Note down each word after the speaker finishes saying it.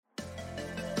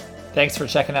Thanks for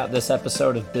checking out this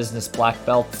episode of Business Black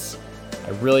Belts.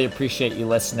 I really appreciate you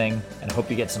listening and hope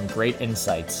you get some great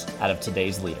insights out of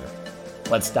today's leader.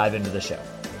 Let's dive into the show.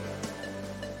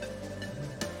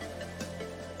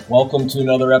 Welcome to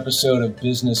another episode of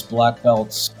Business Black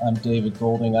Belts. I'm David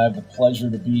Golding. I have the pleasure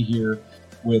to be here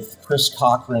with Chris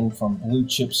Cochran from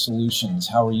BluChip Solutions.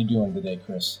 How are you doing today,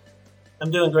 Chris? I'm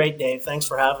doing great, Dave. Thanks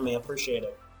for having me. I appreciate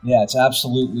it. Yeah, it's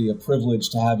absolutely a privilege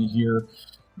to have you here.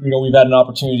 You know, we've had an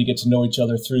opportunity to get to know each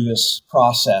other through this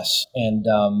process, and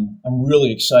I'm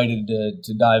really excited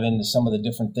to dive into some of the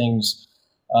different things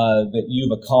that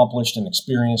you've accomplished and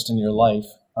experienced in your life.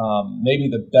 Maybe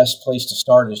the best place to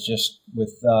start is just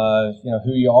with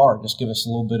who you are. Just give us a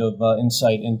little bit of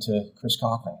insight into Chris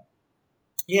Cochran.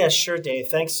 Yeah, sure, Dave.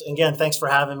 Thanks again. Thanks for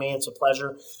having me. It's a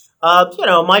pleasure.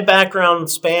 My background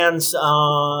spans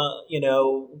quite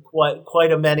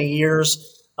a many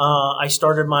years. I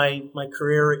started my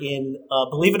career in,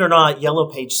 believe it or not, Yellow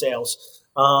Page sales.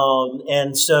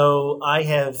 And so I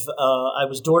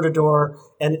was door to door,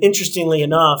 and interestingly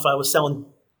enough, I was selling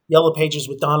Yellow Pages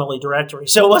with Donnelly Directory.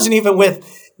 So it wasn't even with,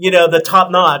 the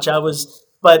top notch.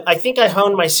 But I think I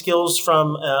honed my skills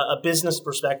from a business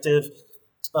perspective,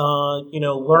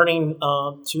 learning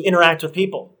to interact with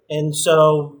people. And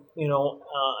so,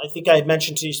 I think I had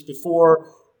mentioned to you before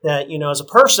that, as a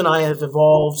person, I have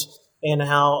evolved in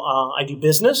how I do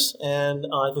business, and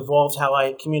I've evolved how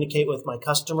I communicate with my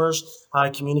customers, how I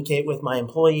communicate with my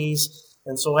employees.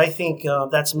 And so I think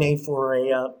that's made for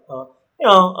a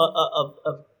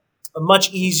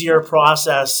much easier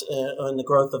process in the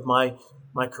growth of my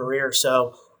career.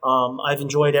 So I've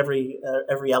enjoyed every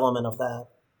element of that,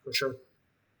 for sure.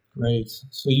 Great.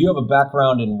 So you have a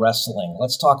background in wrestling.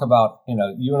 Let's talk about,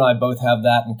 you and I both have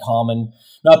that in common.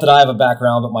 Not that I have a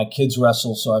background, but my kids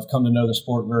wrestle, so I've come to know the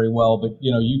sport very well. But,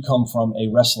 you come from a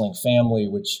wrestling family,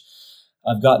 which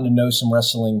I've gotten to know some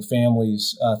wrestling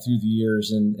families through the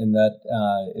years, and that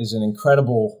is an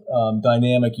incredible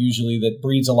dynamic usually that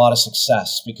breeds a lot of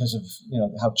success because of,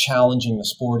 how challenging the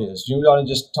sport is. Do you want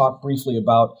to just talk briefly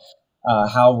about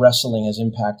how wrestling has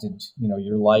impacted,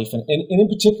 your life, and in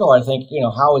particular, I think,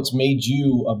 how it's made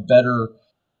you a better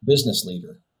business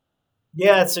leader?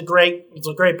 Yeah, it's a great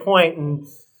point, and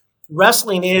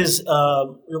wrestling is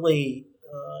really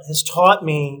has taught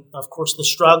me, of course, the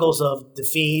struggles of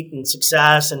defeat and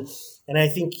success, and I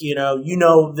think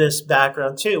this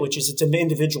background too, which is it's an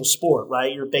individual sport,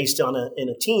 right? You're based in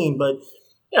a team, but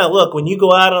look, when you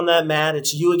go out on that mat,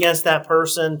 it's you against that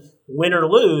person, win or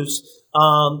lose.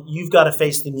 You've got to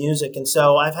face the music. And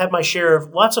so I've had my share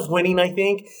of lots of winning, I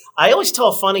think. I always tell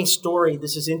a funny story.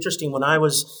 This is interesting. When I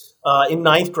was in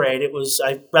ninth grade,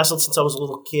 I wrestled since I was a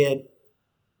little kid.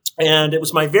 And it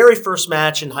was my very first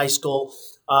match in high school,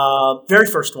 very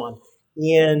first one.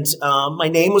 And my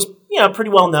name was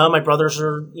pretty well known. My brothers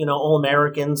are,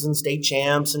 All-Americans and state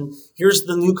champs. And here's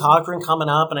the new Cochran coming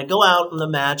up. And I go out in the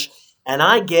match, and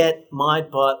I get my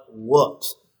butt whooped.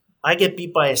 I get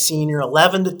beat by a senior,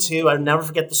 11-2. I'll never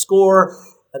forget the score.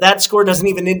 That score doesn't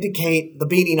even indicate the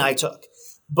beating I took.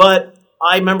 But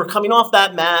I remember coming off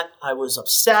that mat. I was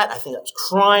upset. I think I was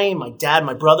crying. My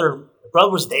brother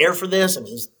was there for this. I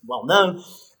mean, he's well known.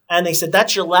 And they said,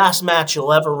 "That's your last match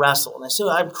you'll ever wrestle." And I said,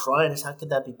 I'm crying. I said, "How could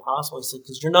that be possible?" He said,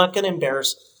 "Because you're not going to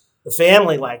embarrass the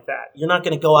family like that. You're not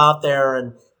going to go out there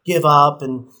and give up."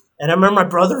 And I remember my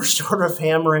brother sort of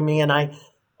hammering me, and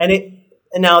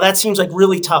now that seems like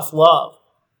really tough love.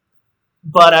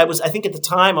 But I think at the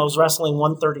time I was wrestling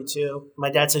 132. My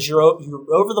dad says, you're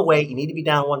over the weight. You need to be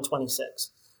down 126.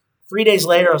 3 days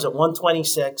later, I was at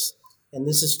 126. And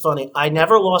this is funny. I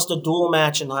never lost a dual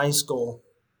match in high school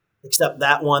except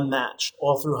that one match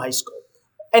all through high school.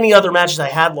 Any other matches I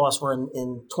had lost were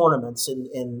in tournaments,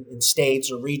 in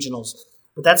states or regionals.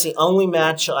 But that's the only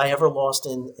match I ever lost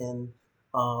in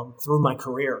through my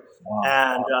career.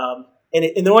 Wow.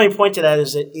 And the only point to that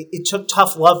is that it took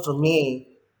tough love for me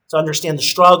to understand the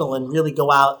struggle and really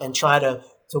go out and try to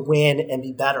win and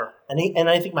be better. And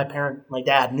I think my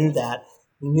dad knew that.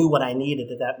 He knew what I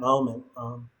needed at that moment.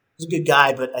 He was a good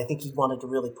guy, but I think he wanted to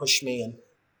really push me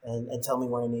and tell me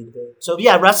where I needed to be. So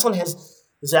yeah, wrestling has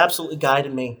absolutely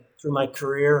guided me through my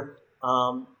career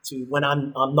to when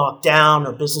I'm knocked down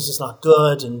or business is not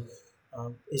good, and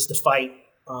is to fight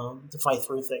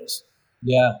through things.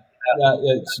 Yeah. Yeah,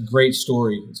 it's a great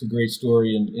story. It's a great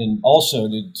story, and also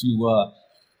to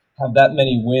have that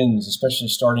many wins, especially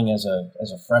starting as a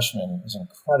freshman, is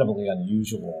incredibly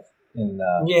unusual in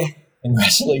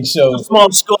wrestling. So it's a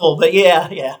small school, but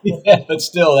yeah, but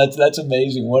still, that's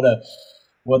amazing. What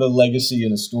a legacy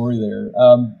and a story there.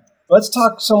 Let's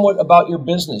talk somewhat about your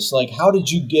business. Like, how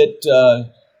did you get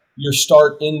your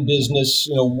start in business,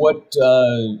 what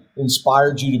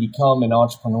inspired you to become an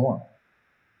entrepreneur?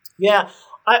 Yeah.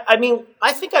 I mean,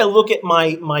 I think I look at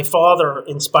my father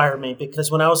inspired me because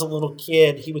when I was a little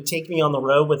kid, he would take me on the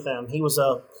road with him. He was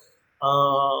a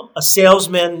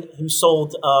salesman who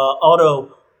sold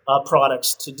auto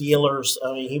products to dealers.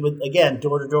 I mean, he would, again,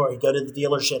 door to door. He'd go to the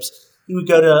dealerships. He would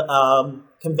go to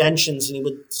conventions and he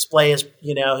would display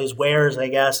his wares, I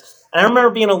guess. And I remember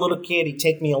being a little kid, he'd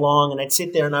take me along and I'd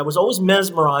sit there and I was always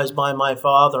mesmerized by my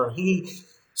father. He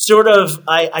sort of,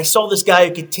 I saw this guy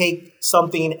who could take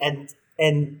something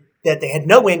and that they had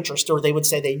no interest, or they would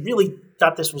say they really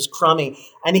thought this was crummy,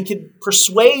 and he could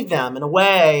persuade them in a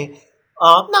way,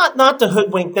 not to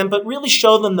hoodwink them, but really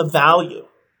show them the value,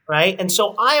 right? And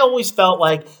so I always felt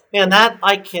like, man, that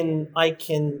I can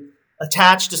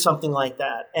attach to something like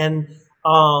that, and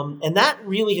that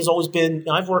really has always been.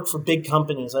 I've worked for big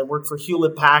companies. I worked for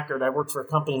Hewlett Packard. I worked for a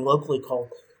company locally called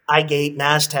iGate,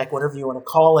 Nasdaq, whatever you want to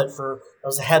call it. I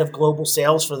was the head of global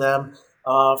sales for them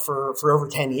for over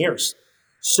 10 years.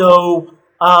 So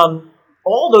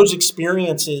all those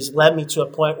experiences led me to a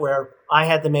point where I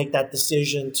had to make that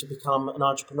decision to become an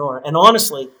entrepreneur. And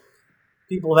honestly,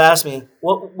 people have asked me,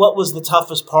 what was the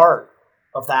toughest part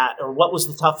of that? Or what was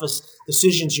the toughest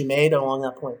decisions you made along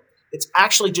that point? It's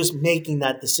actually just making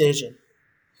that decision.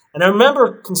 And I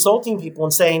remember consulting people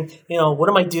and saying, what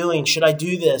am I doing? Should I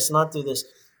do this, not do this?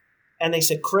 And they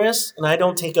said, Chris, and I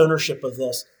don't take ownership of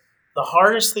this, the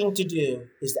hardest thing to do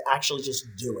is to actually just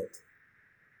do it.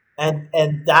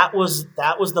 And that was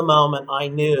the moment I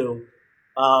knew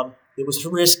it was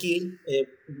risky. It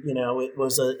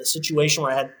was a situation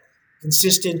where I had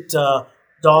consistent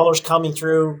dollars coming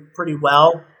through pretty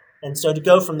well, and so to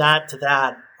go from that to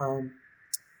that,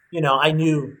 I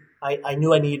knew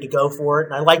I needed to go for it,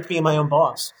 and I liked being my own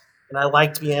boss, and I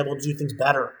liked being able to do things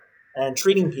better and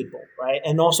treating people right,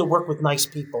 and also work with nice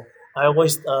people. I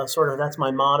always that's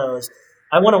my motto is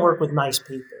I want to work with nice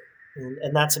people,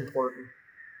 and that's important.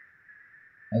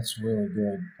 That's really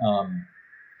good.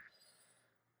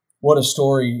 What a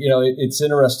story. It's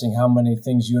interesting how many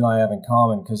things you and I have in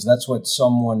common, because that's what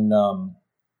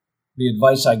the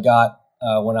advice I got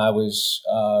when I was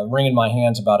wringing my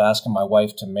hands about asking my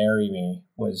wife to marry me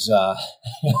was a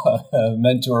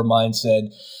mentor of mine said,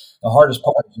 the hardest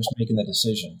part is just making the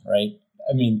decision, right?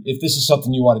 I mean, if this is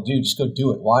something you want to do, just go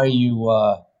do it. Why are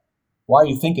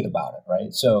you thinking about it,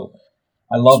 right? So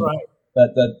I love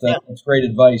that's great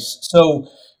advice. So,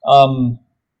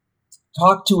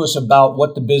 talk to us about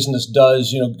what the business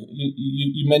does.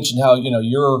 You mentioned how,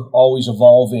 you're always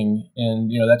evolving, and,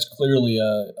 that's clearly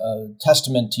a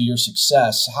testament to your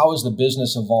success. How has the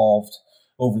business evolved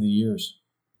over the years?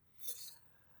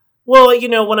 Well,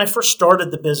 when I first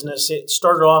started the business, it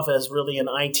started off as really an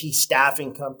IT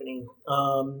staffing company.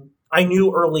 I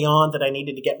knew early on that I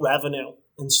needed to get revenue.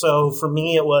 And so for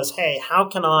me, it was, hey, how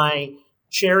can I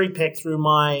cherry pick through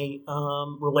my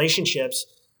relationships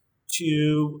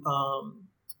to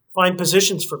find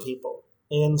positions for people?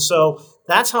 And so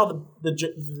that's how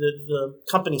the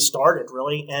company started,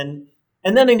 really. And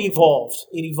then it evolved.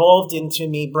 It evolved into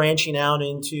me branching out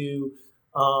into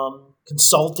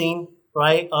consulting,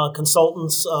 right?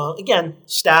 Consultants, again,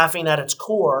 staffing at its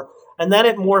core. And then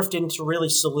it morphed into really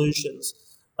solutions.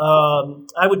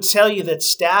 I would tell you that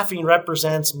staffing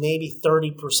represents maybe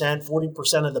 30%,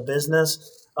 40% of the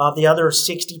business. The other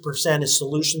 60% is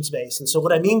solutions-based. And so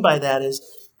what I mean by that is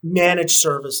managed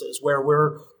services, where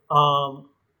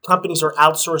companies are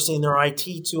outsourcing their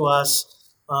IT to us.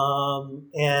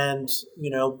 And,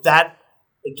 that,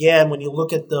 again, when you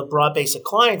look at the broad base of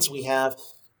clients we have,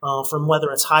 from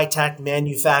whether it's high-tech,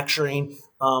 manufacturing,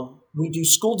 we do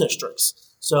school districts.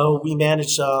 So we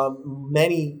manage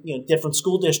many different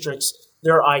school districts,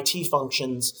 their IT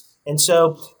functions. And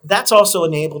so that's also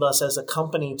enabled us as a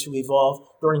company to evolve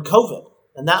during COVID.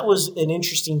 And that was an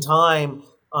interesting time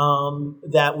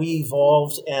that we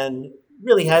evolved and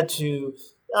really had to,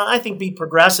 I think, be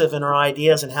progressive in our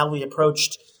ideas and how we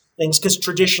approached things. Because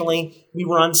traditionally, we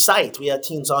were on site. We had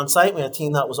teams on site. We had a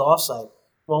team that was off site.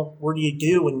 Well, what do you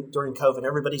do during COVID?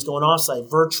 Everybody's going off site,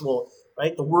 virtual,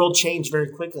 right? The world changed very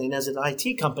quickly. And as an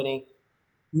IT company,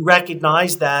 we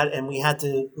recognized that, and we had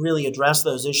to really address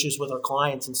those issues with our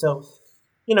clients. And so,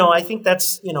 I think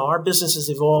that's, our business has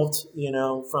evolved,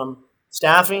 from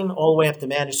staffing all the way up to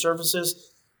managed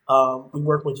services. We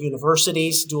work with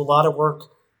universities, do a lot of work.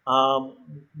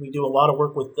 We do a lot of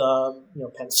work with,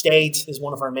 Penn State is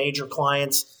one of our major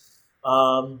clients.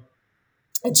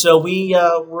 And so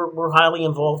we're highly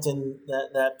involved in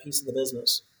that piece of the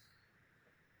business.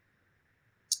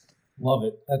 Love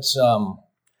it. That's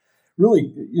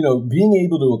really, being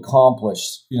able to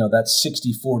accomplish, that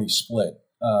 60-40 split.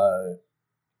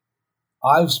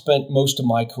 I've spent most of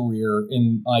my career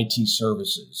in IT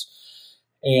services,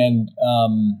 and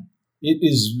it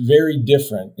is very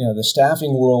different. The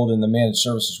staffing world and the managed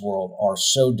services world are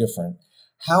so different.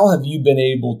 How have you been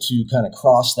able to kind of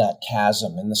cross that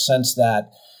chasm in the sense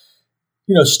that,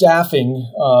 staffing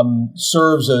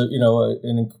serves a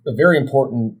very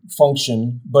important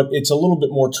function, but it's a little bit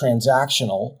more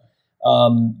transactional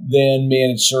than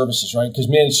managed services, right? Because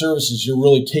managed services, you're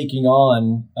really taking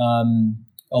on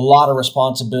a lot of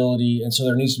responsibility, and so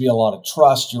there needs to be a lot of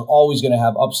trust. You're always going to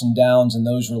have ups and downs in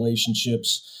those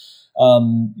relationships.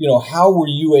 How were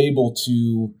you able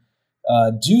to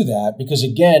do that? Because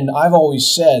again, I've always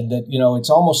said that, it's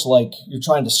almost like you're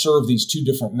trying to serve these two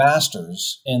different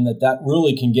masters, and that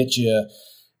really can get you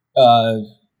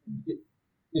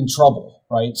in trouble,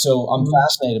 right? So I'm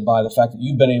fascinated by the fact that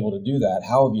you've been able to do that.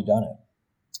 How have you done it?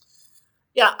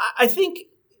 Yeah, I think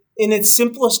in its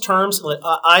simplest terms,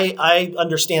 I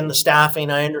understand the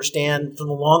staffing. I understand for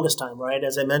the longest time, right?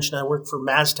 As I mentioned, I worked for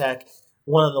Mastech,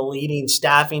 one of the leading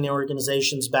staffing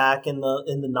organizations back in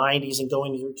the 90s and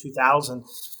going through 2000.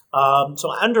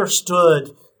 So I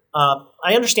understood.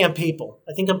 I understand people.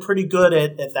 I think I'm pretty good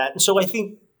at that. And so I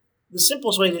think the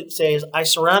simplest way to say is I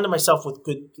surrounded myself with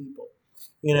good people.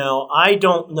 I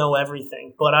don't know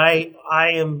everything, but I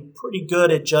am pretty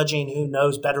good at judging who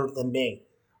knows better than me.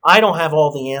 I don't have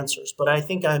all the answers, but I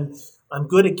think I'm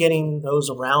good at getting those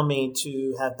around me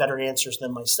to have better answers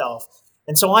than myself.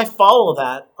 And so I follow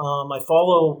that. I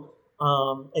follow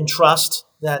and trust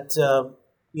that,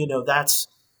 that's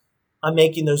I'm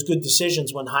making those good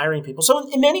decisions when hiring people. So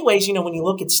in many ways, when you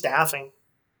look at staffing,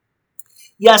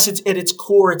 yes, it's at its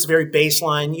core, it's very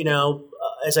baseline.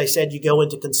 As I said, you go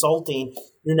into consulting,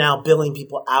 you're now billing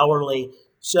people hourly.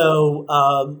 So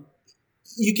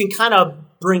you can kind of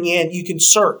you can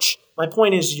search. My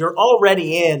point is you're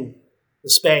already in the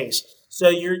space. So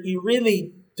you're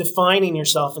really defining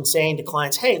yourself and saying to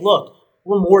clients, hey, look,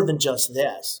 we're more than just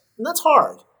this. And that's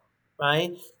hard,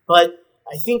 right? But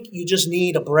I think you just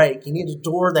need a break. You need a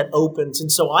door that opens.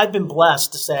 And so I've been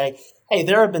blessed to say, hey,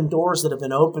 there have been doors that have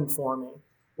been opened for me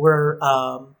where,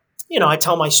 I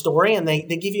tell my story and they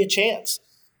give you a chance.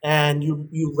 And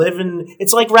you live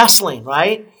it's like wrestling,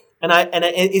 right? And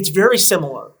it's very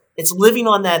similar. It's living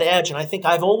on that edge. And I think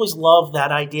I've always loved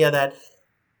that idea that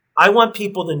I want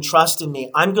people to entrust in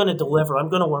me. I'm going to deliver. I'm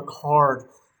going to work hard.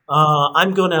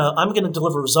 I'm going to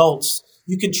deliver results.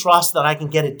 You can trust that I can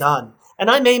get it done. And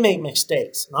I may make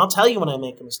mistakes. And I'll tell you when I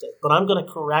make a mistake, but I'm going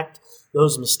to correct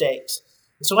those mistakes.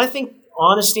 And so I think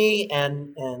honesty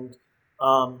and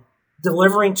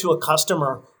delivering to a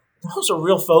customer, those are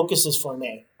real focuses for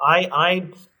me.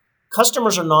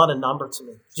 Customers are not a number to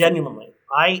me, genuinely.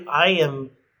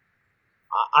 I'm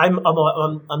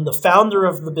the founder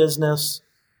of the business.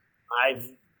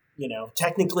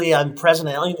 Technically I'm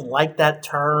president. I don't even like that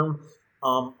term.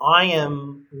 I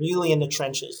am really in the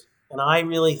trenches, and I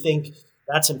really think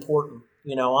that's important.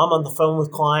 I'm on the phone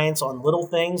with clients on little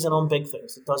things and on big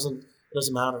things. It doesn't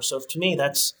matter. So to me,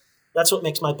 that's what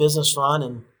makes my business run.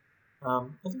 And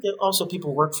I think that also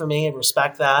people work for me and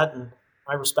respect that, and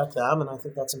I respect them, and I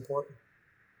think that's important.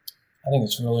 I think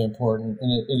it's really important,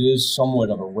 and it is somewhat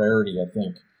of a rarity, I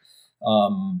think.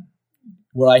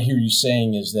 What I hear you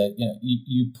saying is that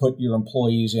you put your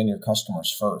employees and your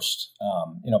customers first,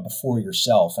 before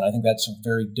yourself, and I think that's a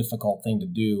very difficult thing to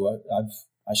do.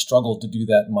 I struggled to do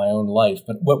that in my own life,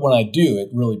 but when I do, it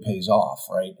really pays off,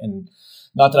 right? And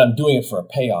not that I'm doing it for a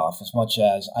payoff, as much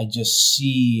as I just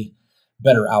see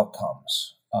better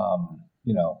outcomes.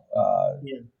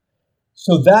 Yeah.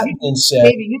 So that being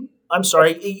said, I'm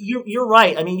sorry, you're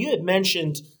right. I mean, you had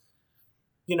mentioned.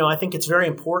 I think it's very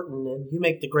important, and you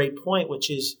make the great point, which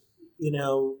is,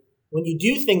 when you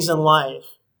do things in life,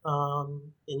 and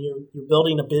you're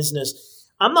building a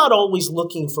business, I'm not always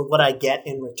looking for what I get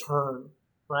in return,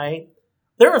 right?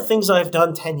 There are things I've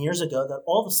done 10 years ago that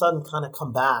all of a sudden kind of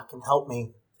come back and help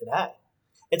me today.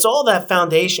 It's all that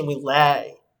foundation we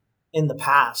lay in the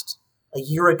past, a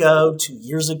year ago, 2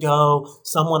 years ago,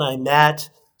 someone I met,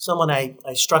 someone I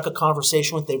struck a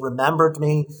conversation with, they remembered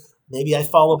me. Maybe I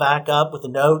follow back up with a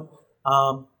note.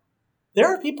 There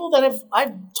are people that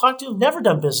I've talked to who've never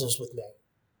done business with me.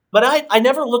 But I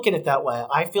never look at it that way.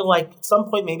 I feel like at some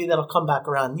point maybe that'll come back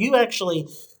around. You actually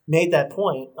made that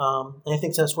point. And I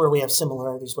think that's where we have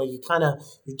similarities, where you're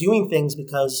doing things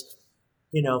because,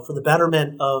 for the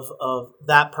betterment of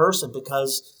that person,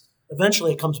 because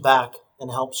eventually it comes back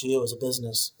and helps you as a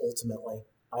business ultimately,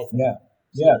 I think.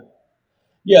 Yeah.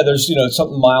 Yeah, there's,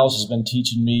 something Miles has been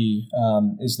teaching me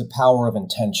is the power of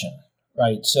intention.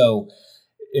 right? So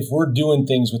if we're doing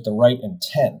things with the right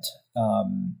intent,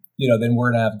 then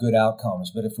we're going to have good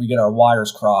outcomes. But if we get our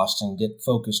wires crossed and get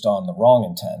focused on the wrong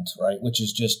intent, right, which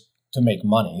is just to make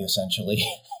money, essentially,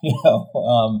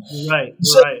 Right.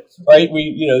 right.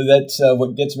 That's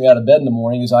what gets me out of bed in the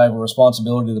morning is I have a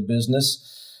responsibility to the business,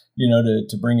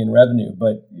 to bring in revenue.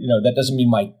 But, that doesn't mean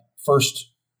my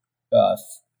first,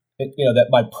 that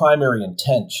my primary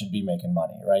intent should be making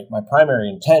money, right? My primary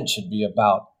intent should be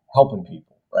about helping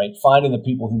people, right? Finding the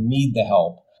people who need the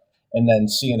help and then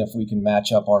seeing if we can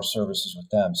match up our services with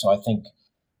them. So I think,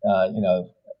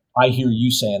 I hear you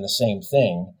saying the same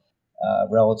thing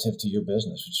relative to your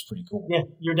business, which is pretty cool. Yeah,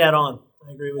 you're dead on.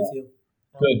 I agree with you.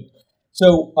 Good.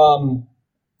 So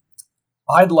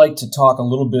I'd like to talk a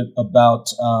little bit about,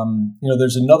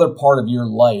 there's another part of your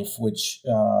life which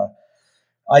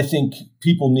I think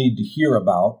people need to hear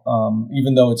about,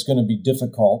 even though it's going to be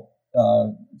difficult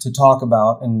to talk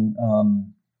about. And,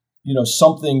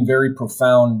 something very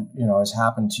profound, has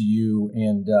happened to you.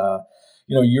 And,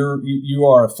 you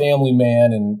are a family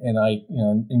man, and I,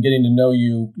 in getting to know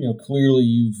you, clearly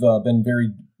you've been very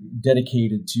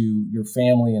dedicated to your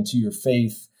family and to your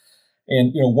faith.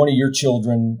 And, one of your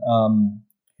children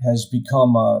has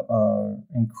become a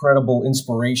incredible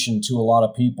inspiration to a lot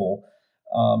of people.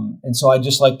 And so I'd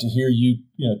just like to hear you,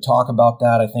 talk about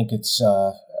that. I think it's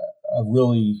a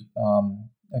really,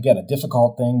 again, a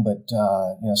difficult thing, but,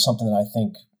 something that I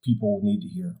think people need to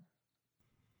hear.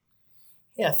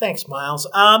 Yeah, thanks, Miles.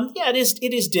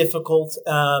 It is difficult.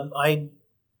 I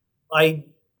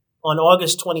on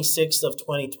August 26th of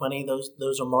 2020,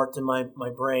 those are marked in my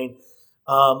brain.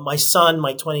 My son,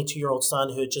 my 22-year-old son,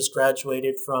 who had just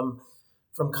graduated from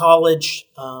college,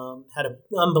 had an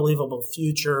unbelievable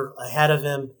future ahead of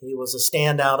him. He was a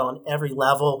standout on every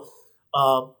level.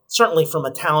 Certainly from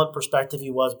a talent perspective,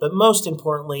 he was, but most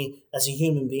importantly, as a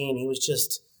human being, he was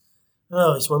just,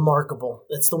 he's remarkable.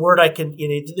 That's the word I can,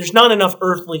 there's not enough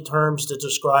earthly terms to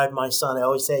describe my son. I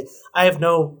always say,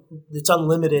 it's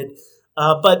unlimited.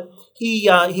 But he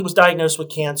was diagnosed with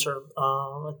cancer,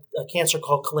 a cancer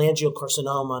called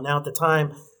cholangiocarcinoma. Now, at the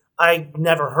time, I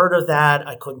never heard of that.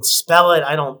 I couldn't spell it.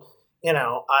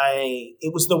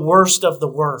 It was the worst of the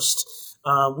worst.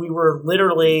 We were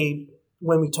literally,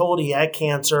 when we told he had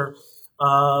cancer,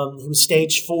 he was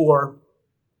stage 4.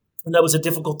 And that was a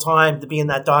difficult time to be in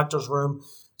that doctor's room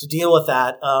to deal with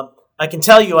that. I can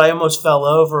tell you, I almost fell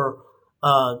over,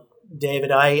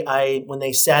 David, when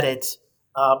they said it,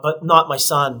 but not my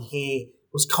son. He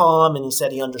was calm and he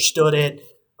said he understood it.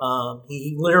 I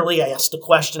asked the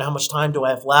question, how much time do I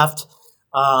have left?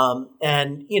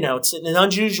 It's an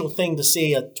unusual thing to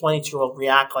see a 22-year-old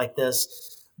react like this.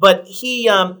 But he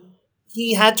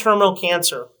had terminal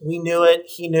cancer. We knew it.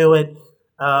 He knew it.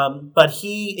 But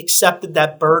he accepted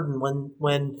that burden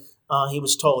when he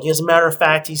was told. As a matter of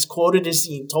fact, he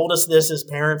told us this as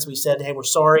parents. We said, hey, we're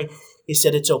sorry. He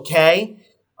said, it's okay.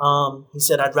 He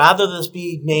said, I'd rather this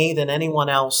be me than anyone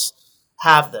else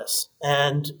have this.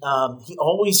 And he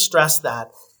always stressed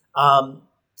that.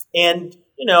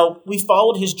 We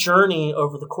followed his journey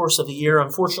over the course of the year.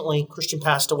 Unfortunately, Christian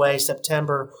passed away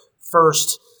September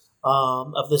 1st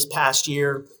of this past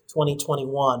year,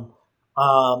 2021.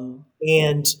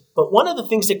 But one of the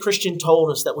things that Christian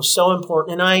told us that was so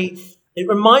important, and it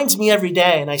reminds me every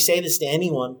day, and I say this to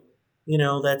anyone,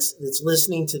 that's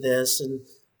listening to this and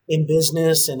in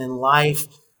business and in life.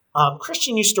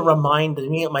 Christian used to remind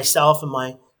me, myself, and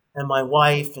my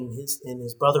wife and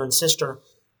his brother and sister,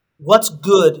 what's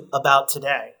good about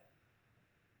today.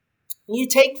 And you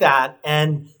take that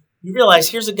and you realize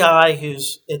here's a guy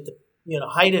who's at the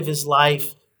height of his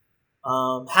life,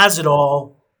 has it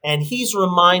all. And he's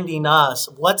reminding us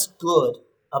what's good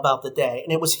about the day.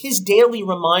 And it was his daily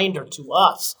reminder to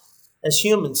us as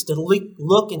humans to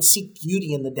look and seek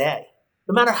beauty in the day,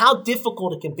 no matter how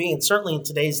difficult it can be. And certainly in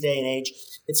today's day and age,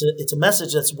 it's a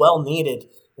message that's well needed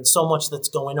and so much that's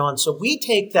going on. So we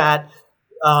take that.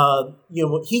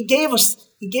 He gave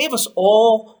us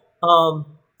all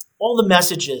the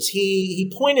messages.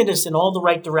 He pointed us in all the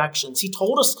right directions. He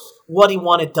told us what he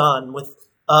wanted done with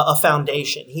a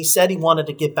foundation. He said he wanted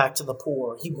to give back to the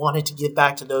poor. He wanted to give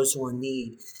back to those who were in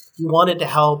need. He wanted to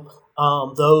help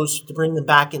those, to bring them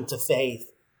back into faith.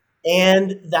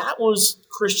 And that was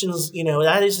Christian's,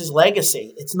 that is his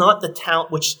legacy. It's not the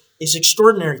talent, which is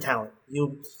extraordinary talent.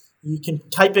 You can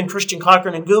type in Christian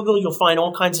Cochran in Google, you'll find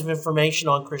all kinds of information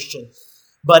on Christian.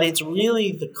 But it's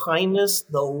really the kindness,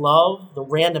 the love, the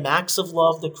random acts of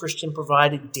love that Christian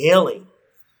provided daily,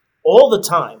 all the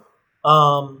time,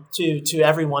 to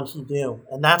everyone he knew.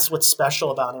 And that's what's special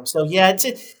about him. So yeah,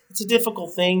 it's a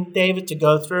difficult thing, David, to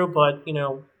go through, but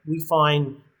we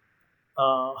find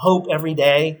hope every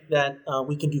day that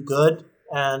we can do good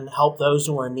and help those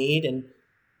who are in need and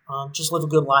just live a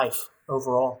good life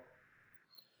overall.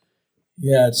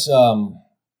 Yeah,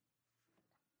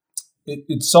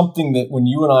 it's something that when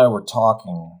you and I were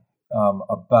talking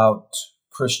about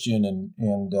Christian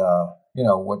and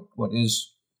what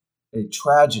is a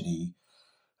tragedy,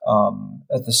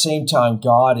 at the same time,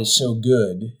 God is so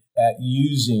good at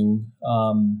using.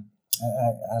 I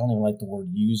don't even like the word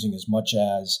using as much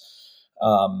as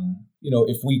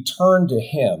if we turn to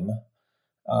Him,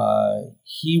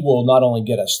 He will not only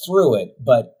get us through it,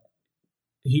 but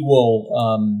He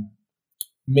will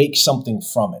make something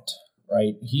from it.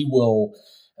 Right? He will.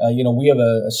 We have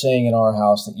a saying in our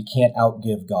house that you can't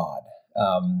outgive God.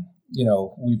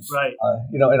 We've Right.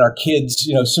 And our kids,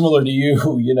 similar to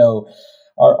you,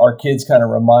 our kids kind of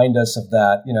remind us of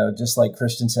that, just like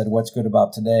Christian said, what's good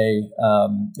about today,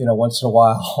 once in a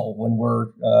while when we're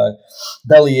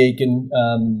belly aching,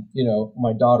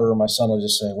 my daughter or my son will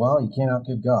just say, well, you can't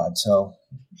outgive God. So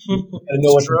you gotta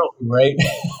know what to do, right?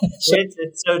 So,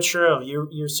 it's so true.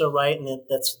 You're so right. And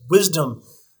that's wisdom.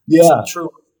 Yeah. True.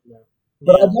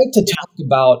 But I'd like to talk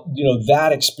about,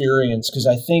 that experience, because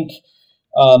I think,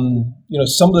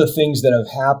 some of the things that have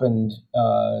happened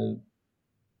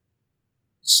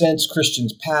since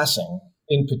Christian's passing,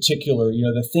 in particular,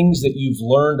 the things that you've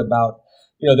learned about,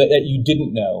 that you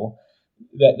didn't know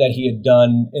that he had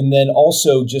done, and then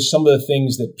also just some of the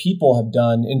things that people have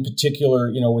done, in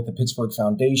particular, with the Pittsburgh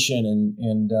Foundation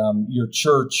and your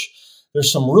church.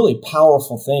 There's some really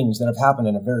powerful things that have happened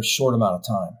in a very short amount of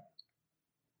time.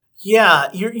 Yeah,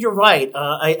 you're right.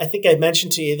 I think I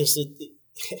mentioned to you this.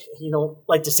 You don't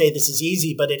like to say this is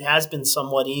easy, but it has been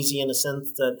somewhat easy in a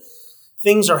sense that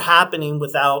things are happening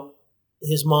without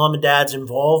his mom and dad's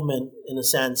involvement, in a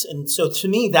sense. And so to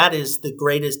me, that is the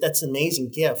greatest. That's an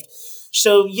amazing gift.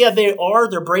 So yeah,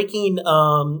 they're breaking.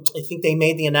 I think they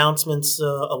made the announcements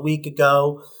a week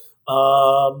ago.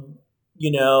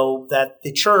 That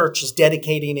the church is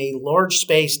dedicating a large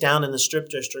space down in the Strip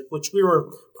District, which we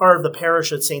were part of the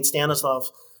parish at St. Stanislav.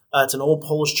 It's an old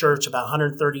Polish church, about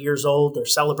 130 years old. They're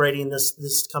celebrating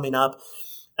this coming up.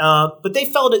 But they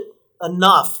felt it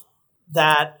enough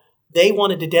that they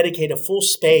wanted to dedicate a full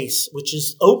space, which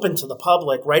is open to the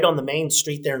public, right on the main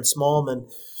street there in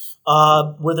Smallman,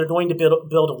 where they're going to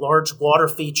build a large water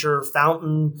feature,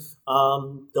 fountain.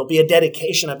 There'll be a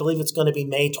dedication. I believe it's going to be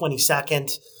May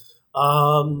 22nd.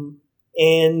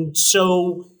 And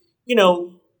so,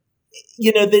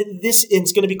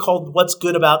 it's going to be called What's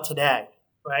Good About Today,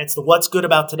 right? It's the What's Good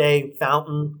About Today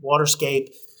fountain, waterscape.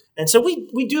 And so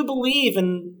we do believe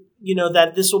in,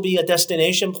 that this will be a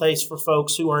destination place for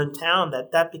folks who are in town,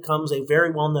 that becomes a very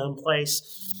well-known place.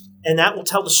 And that will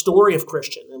tell the story of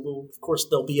Christian. And of course,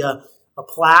 there'll be a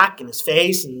plaque in his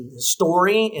face and his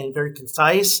story, and very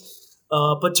concise.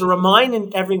 But to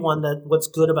remind everyone that what's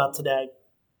good about today.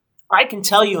 I can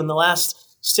tell you in the last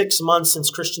 6 months since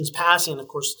Christian's passing, of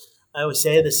course, I always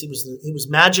say this, he was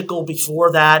magical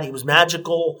before that. He was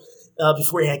magical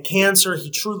before he had cancer. He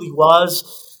truly was.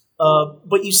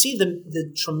 But you see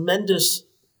the tremendous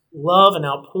love and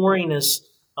outpouringness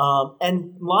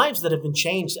and lives that have been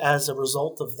changed as a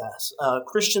result of this.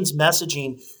 Christian's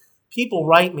messaging, people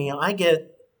write me.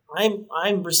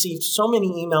 I receive so many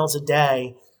emails a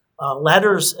day,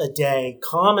 letters a day,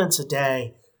 comments a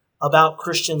day, about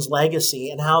Christian's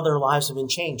legacy and how their lives have been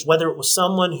changed. Whether it was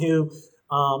someone who,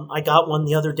 I got one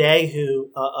the other day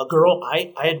a girl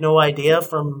I had no idea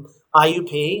from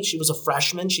IUP. She was a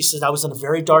freshman. She said, I was in a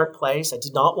very dark place. I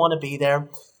did not want to be there.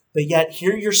 But yet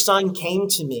here your son came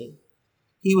to me.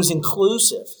 He was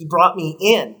inclusive. He brought me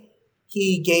in.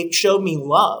 He showed me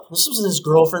love. This wasn't his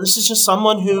girlfriend. This is just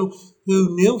someone who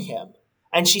knew him.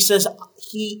 And she says,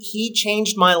 he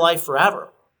changed my life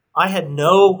forever. I had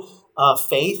no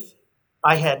faith.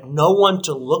 I had no one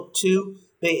to look to.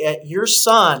 Your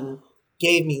son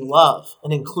gave me love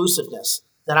and inclusiveness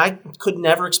that I could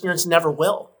never experience, never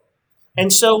will.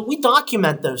 And so we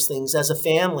document those things as a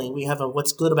family. We have a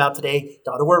what's good about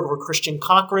today.org or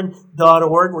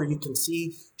christiancochran.org, where you can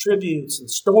see tributes and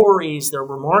stories. They're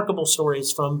remarkable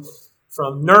stories from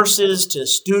nurses to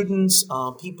students,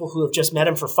 people who have just met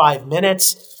him for 5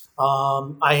 minutes.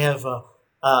 I have a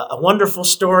wonderful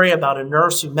story about a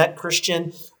nurse who met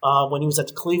Christian when he was at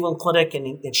the Cleveland Clinic,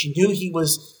 and she knew he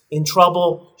was in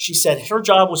trouble. She said her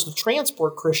job was to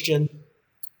transport Christian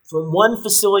from one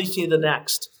facility to the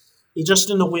next. He's just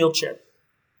in a wheelchair.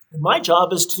 And my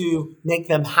job is to make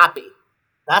them happy.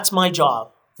 That's my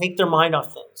job. Take their mind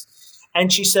off things.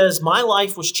 And she says, my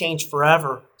life was changed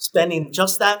forever, spending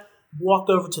just that walk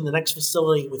over to the next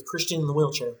facility with Christian in the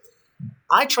wheelchair.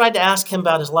 I tried to ask him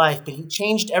about his life, but he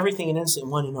changed everything in an instant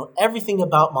and wanted to know everything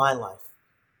about my life.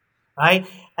 Right?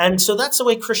 And so that's the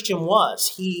way Christian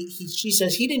was. She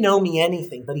says he didn't owe me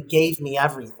anything, but he gave me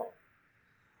everything.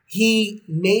 He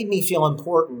made me feel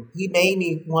important. He made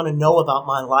me want to know about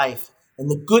my life and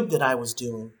the good that I was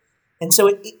doing. And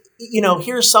so,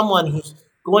 here's someone who's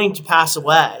going to pass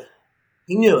away.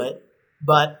 He knew it,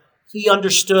 but he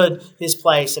understood his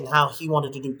place and how he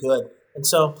wanted to do good. And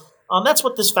so that's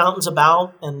what this fountain's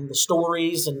about, and the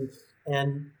stories and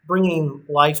bringing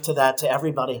life to that to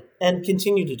everybody, and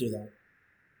continue to do that.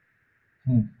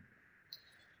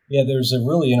 Yeah, there's a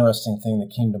really interesting thing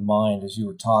that came to mind as you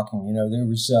were talking. There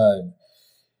was,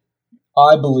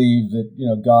 I believe that,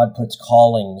 God puts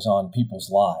callings on people's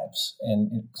lives.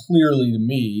 And clearly to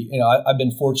me, I've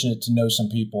been fortunate to know some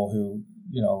people who,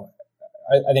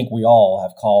 I think we all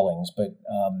have callings, but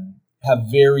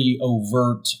have very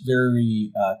overt,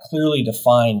 very clearly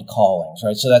defined callings,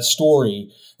 right? So that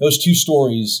story, those two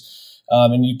stories,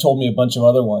 and you told me a bunch of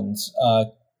other ones,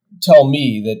 tell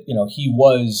me that, he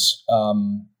was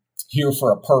here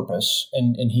for a purpose,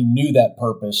 and he knew that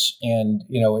purpose, and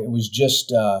it was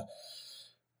just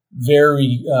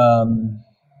very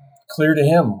clear to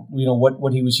him,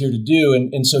 what he was here to do,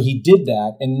 and so he did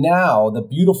that. And now the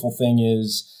beautiful thing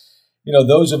is,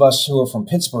 those of us who are from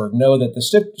Pittsburgh know that the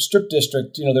strip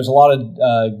district, there's a lot of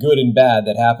good and bad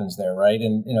that happens there, right?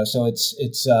 And so it's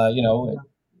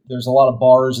there's a lot of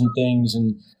bars and things,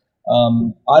 and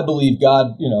I believe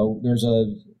God,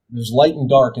 there's light and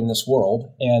dark in this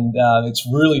world. And it's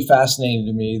really fascinating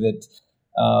to me that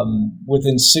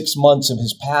within 6 months of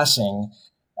his passing,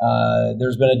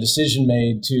 there's been a decision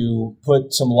made to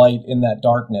put some light in that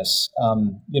darkness,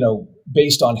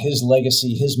 based on his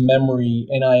legacy, his memory.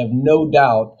 And I have no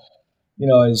doubt,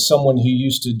 as someone who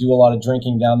used to do a lot of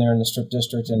drinking down there in the strip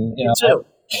district, and,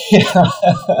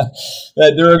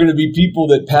 that there are going to be people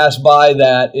that pass by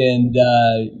that and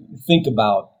think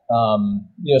about,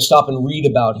 stop and read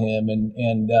about him,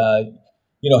 and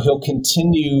he'll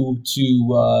continue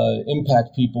to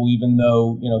impact people even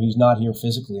though he's not here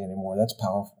physically anymore. That's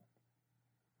powerful.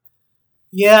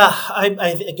 Yeah, I'm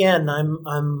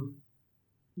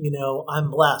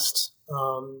blessed.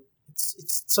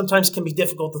 It's sometimes can be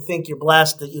difficult to think you're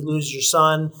blessed that you lose your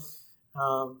son,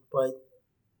 but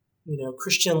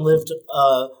Christian lived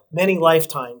many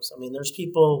lifetimes. I mean, there's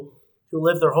people who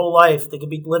live their whole life; they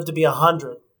could live to be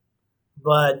 100,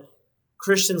 but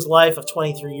Christian's life of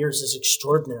 23 years is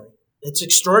extraordinary. It's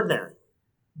extraordinary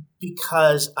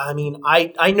because, I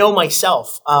know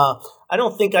myself. I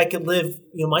don't think I could live,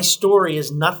 my story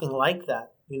is nothing like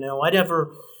that.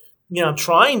 I'm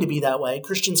trying to be that way.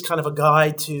 Christian's kind of a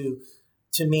guide to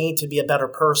me to be a better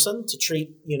person, to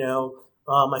treat,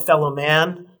 my fellow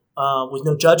man with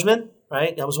no judgment,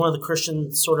 right? That was one of the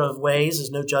Christian sort of ways, is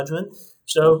no judgment.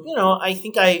 So, I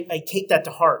think I take that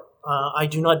to heart. I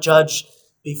do not judge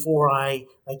before I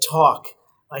talk.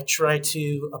 I try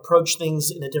to approach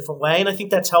things in a different way. And I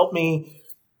think that's helped me,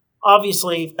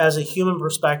 obviously, as a human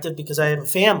perspective, because I have a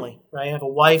family, right? I have a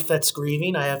wife that's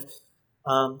grieving. He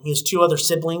has 2 other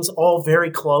siblings, all very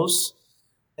close.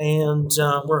 And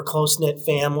we're a close-knit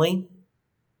family.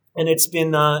 And it's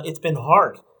been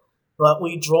hard. But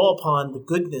we draw upon the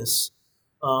goodness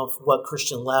of what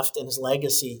Christian left and his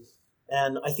legacy.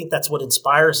 And I think that's what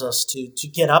inspires us to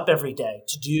get up every day,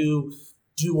 to do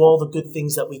all the good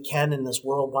things that we can in this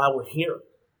world while we're here.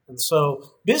 And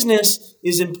so business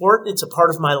is important. It's a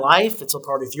part of my life. It's a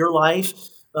part of your life.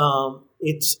 I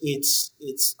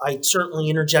certainly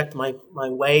interject my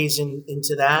ways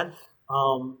into that.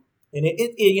 And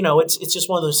it's just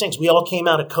one of those things. We all came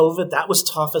out of COVID. That was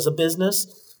tough as a business.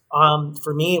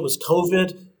 For me, it was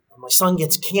COVID. My son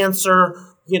gets cancer.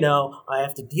 I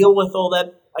have to deal with all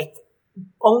that.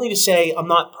 Only to say I'm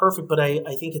not perfect, but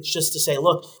I think it's just to say,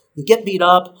 look, you get beat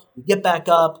up, you get back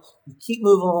up, you keep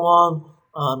moving along,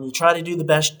 you try to do the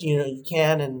best you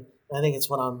can, and I think it's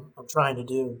what I'm trying to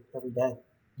do every day.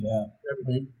 Yeah,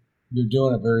 you're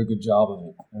doing a very good job of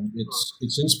it, and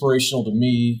it's inspirational to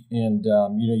me. And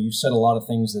you've said a lot of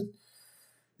things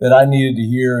that I needed to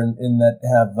hear, and that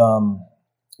have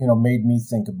made me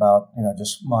think about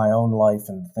just my own life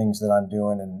and the things that I'm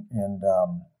doing, and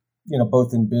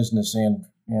both in business and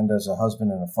as a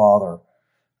husband and a father.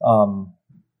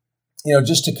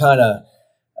 Just to kind of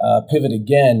pivot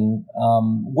again,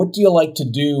 what do you like to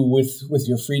do with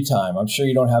your free time? I'm sure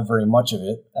you don't have very much of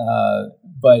it,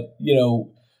 but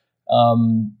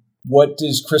what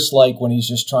does Chris like when he's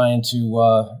just trying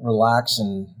to relax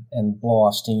and blow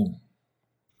off steam?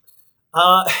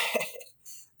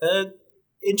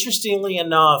 Interestingly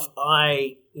enough,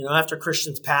 after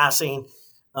Christian's passing,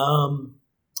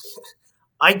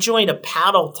 I joined a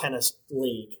paddle tennis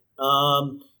league.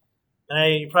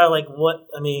 You're probably like, what?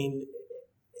 I mean,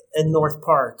 in North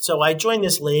Park. So I joined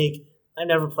this league. I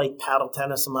never played paddle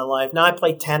tennis in my life. Now I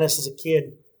played tennis as a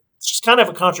kid. It's just kind of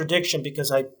a contradiction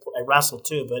because I wrestled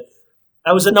too, but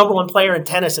I was the number one player in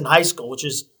tennis in high school, which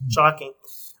is shocking.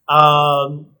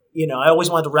 I always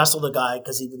wanted to wrestle the guy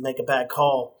because he would make a bad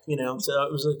call, so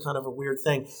it was a kind of a weird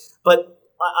thing. But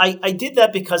I did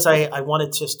that because I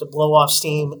wanted just to blow off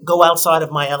steam, go outside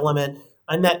of my element.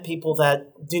 I met people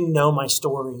that didn't know my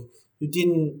story, who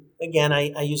didn't, again,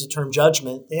 I use the term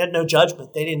judgment. They had no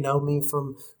judgment. They didn't know me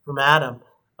from Adam.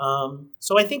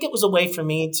 So I think it was a way for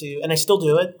me to, and I still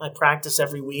do it. I practice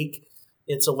every week.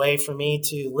 It's a way for me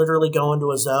to literally go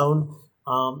into a zone.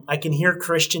 I can hear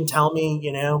Christian tell me,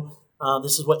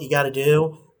 this is what you got to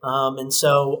do. And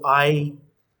so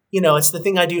it's the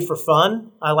thing I do for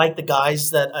fun. I like the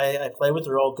guys that I play with.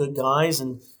 They're all good guys.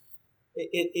 And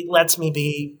it lets me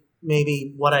be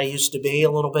maybe what I used to be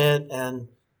a little bit. And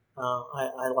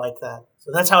I like that.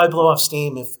 So that's how I blow off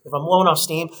steam. If I'm blowing off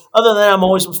steam, other than that, I'm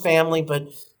always with family. But,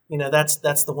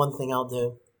 that's the one thing I'll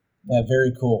do. Yeah,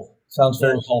 very cool. Sounds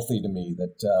very healthy to me.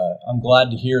 That I'm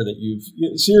glad to hear that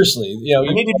seriously.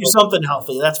 I need to do something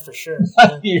healthy. That's for sure.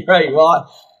 You're right. Well,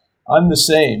 I'm the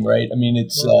same, right? I mean,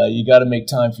 it's you got to make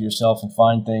time for yourself and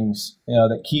find things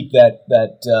that keep that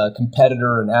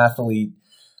competitor and athlete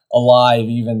alive,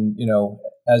 even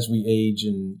as we age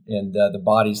and the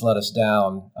bodies let us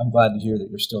down. I'm glad to hear that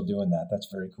you're still doing that. That's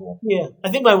very cool. Yeah, I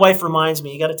think my wife reminds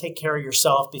me you got to take care of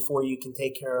yourself before you can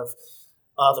take care of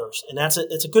others, and it's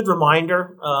a good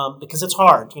reminder because it's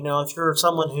hard. If you're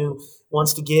someone who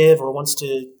wants to give or wants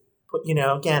to put,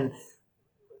 again,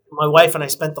 my wife and I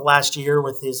spent the last year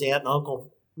with his aunt and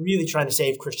uncle really trying to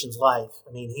save Christian's life.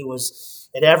 I mean, he was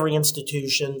at every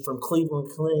institution from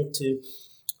Cleveland Clinic to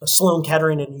Sloan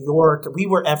Kettering in New York. We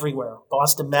were everywhere,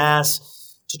 Boston,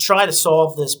 Mass, to try to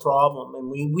solve this problem, and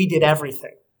we did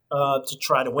everything to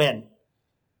try to win.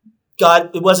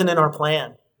 God, it wasn't in our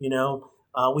plan, We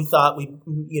thought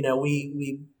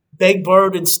we begged,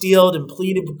 borrowed, and stealed and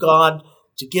pleaded with God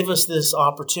to give us this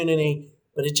opportunity,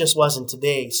 but it just wasn't to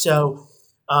be. So,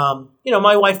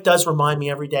 my wife does remind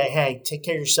me every day, hey, take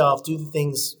care of yourself, do the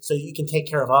things so you can take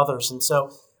care of others. And so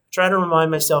I try to remind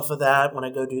myself of that when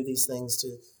I go do these things,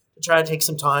 to try to take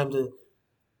some time to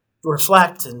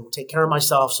reflect and take care of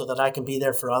myself so that I can be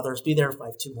there for others, be there if I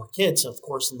have 2 more kids, of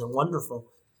course, and they're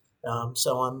wonderful. I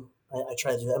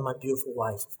try to do that. And my beautiful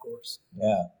wife, of course.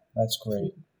 Yeah, that's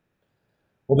great.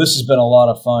 Well, this has been a lot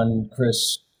of fun,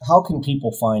 Chris. How can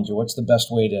people find you? What's the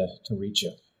best way to reach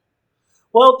you?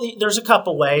 Well, there's a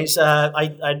couple ways.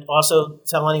 I'd also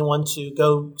tell anyone to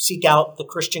go seek out the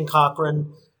Christian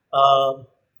Cochran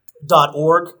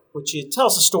 .org, which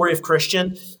tells the story of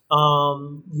Christian.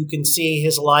 You can see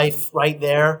his life right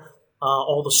there,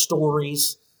 all the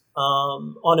stories.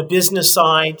 On a business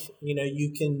side,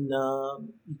 you can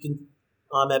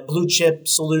I'm at BluChip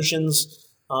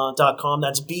Solutions.com.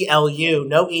 That's BLU,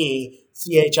 no E,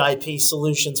 CHIP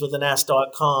Solutions with an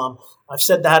S.com. I've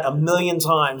said that a million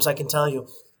times, I can tell you.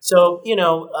 So,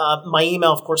 my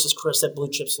email, of course, is Chris at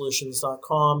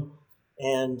BluChipSolutions.com.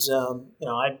 And,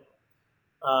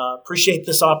 I appreciate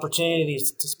this opportunity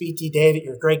to speak to you, David.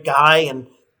 You're a great guy, and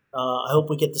I hope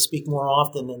we get to speak more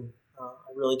often, and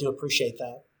I really do appreciate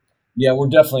that. Yeah, we're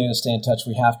definitely going to stay in touch.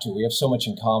 We have to. We have so much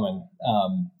in common.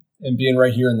 And being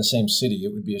right here in the same city,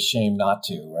 it would be a shame not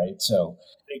to, right? So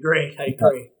I agree.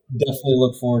 Definitely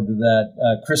look forward to that.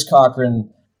 Chris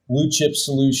Cochran, BluChip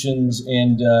Solutions,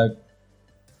 and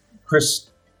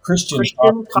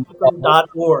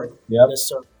ChristianCochran.org. Yep. Yes,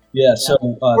 sir. Yeah. So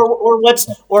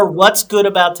what's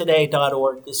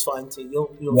goodaboutoday.org is fine too.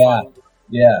 You'll find it.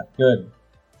 Yeah. Good.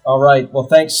 All right. Well,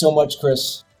 thanks so much,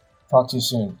 Chris. Talk to you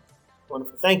soon.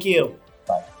 Wonderful. Thank you.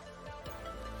 Bye.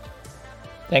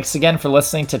 Thanks again for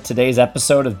listening to today's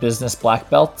episode of Business Black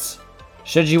Belts.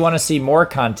 Should you want to see more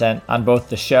content on both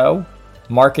the show,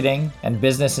 marketing, and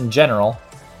business in general,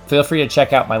 feel free to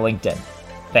check out my LinkedIn.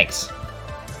 Thanks.